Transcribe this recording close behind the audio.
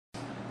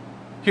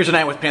Here's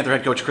tonight with Panther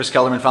head coach Kris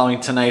Kelderman following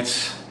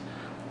tonight's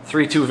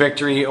 3-2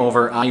 victory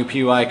over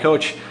IUPUI.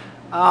 Coach,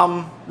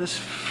 this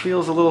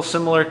feels a little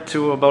similar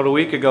to about a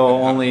week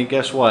ago, only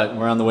guess what?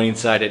 We're on the winning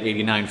side at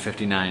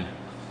 89-59.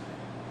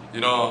 You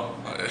know,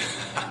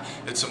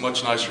 it's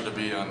much nicer to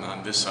be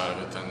on this side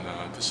of it than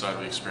the side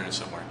we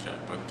experienced at Marquette.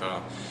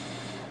 But,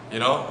 you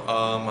know,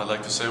 I'd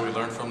like to say we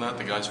learned from that.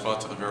 The guys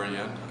fought to the very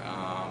end.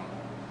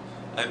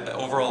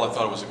 Overall, I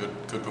thought it was a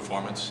good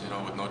performance, you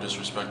know, with no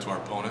disrespect to our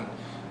opponent.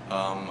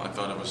 I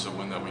thought it was a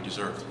win that we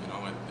deserved. You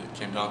know, it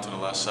came down to the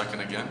last second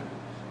again.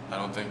 I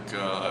don't think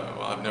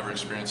I've never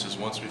experienced this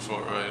once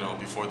before. You know,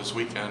 before this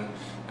weekend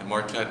at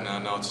Marquette.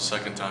 Now it's the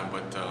second time,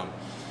 but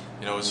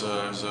you know, it was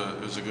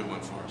a good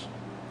win for us.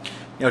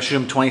 You know, shoot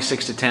them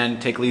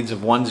 26-10, take leads of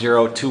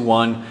 1-0,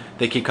 2-1.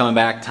 They keep coming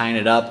back, tying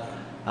it up.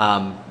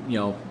 You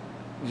know,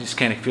 you just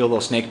kind of feel a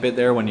little snake bit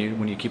there when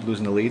you keep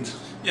losing the leads.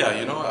 Yeah,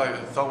 you know, I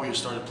thought we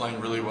started playing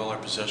really well. Our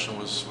possession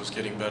was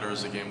getting better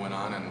as the game went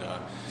on, and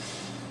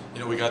you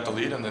know, we got the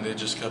lead, and then they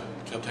just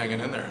kept hanging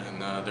in there.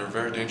 And they're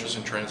very dangerous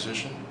in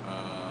transition.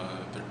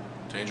 They're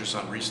dangerous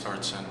on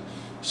restarts, and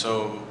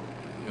so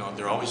you know,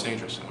 they're always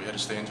dangerous. And we had to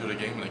stay into the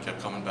game, and they kept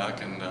coming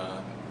back and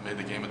made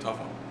the game a tough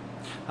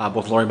one.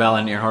 Both Lori Bell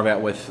and Aaron Horvat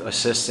with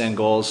assists and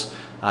goals.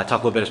 Talk a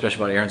little bit,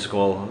 especially about Aaron's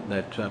goal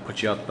that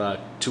put you up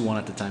 2-1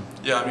 at the time.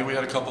 Yeah, I mean, we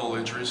had a couple of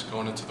injuries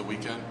going into the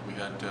weekend. We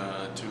had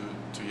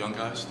two young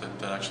guys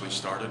that actually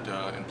started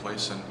in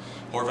place, and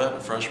Horvat, a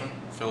freshman,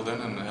 filled in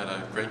and had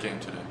a great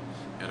game today.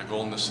 He had a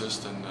goal and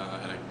assist and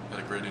had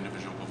a great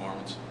individual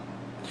performance.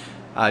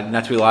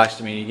 Not to be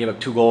lost, I mean, he gave up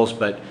 2 goals,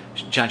 but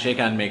John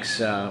Chacon makes,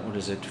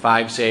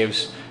 5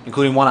 saves,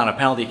 including one on a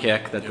penalty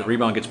kick that the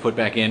rebound gets put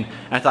back in.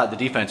 And I thought the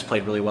defense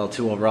played really well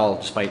too overall,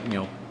 despite, you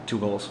know, 2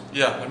 goals.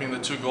 Yeah, I mean, the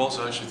 2 goals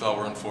I actually thought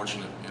were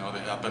unfortunate. You know, they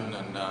happened,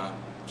 and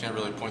can't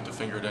really point the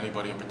finger at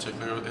anybody in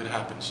particular. It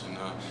happens, and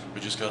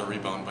we just got a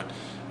rebound.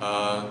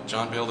 But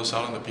John bailed us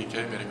out on the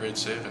PK, made a great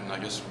save, and I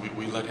guess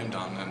we let him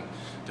down and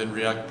didn't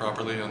react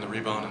properly on the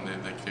rebound,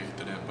 and they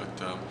kicked it in.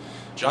 But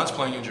John's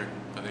playing injured.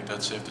 I think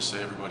that's safe to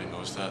say. Everybody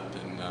knows that,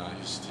 and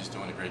he's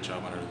doing a great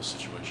job under the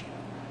situation.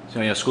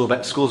 So, you know,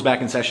 school's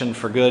back in session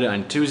for good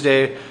on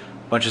Tuesday. A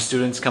bunch of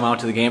students come out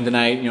to the game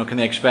tonight. You know, can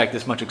they expect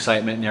this much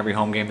excitement in every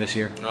home game this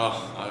year?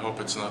 Oh, I hope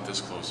it's not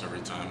this close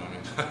every time. I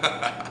mean,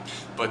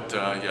 but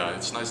yeah,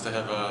 it's nice to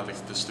have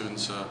the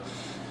students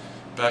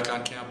back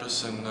on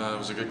campus, and it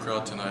was a good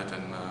crowd tonight,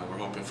 and we're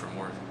hoping for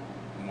more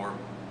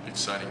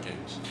exciting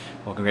games.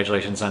 Well,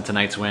 congratulations on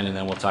tonight's win, and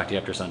then we'll talk to you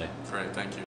after Sunday. Great, thank you.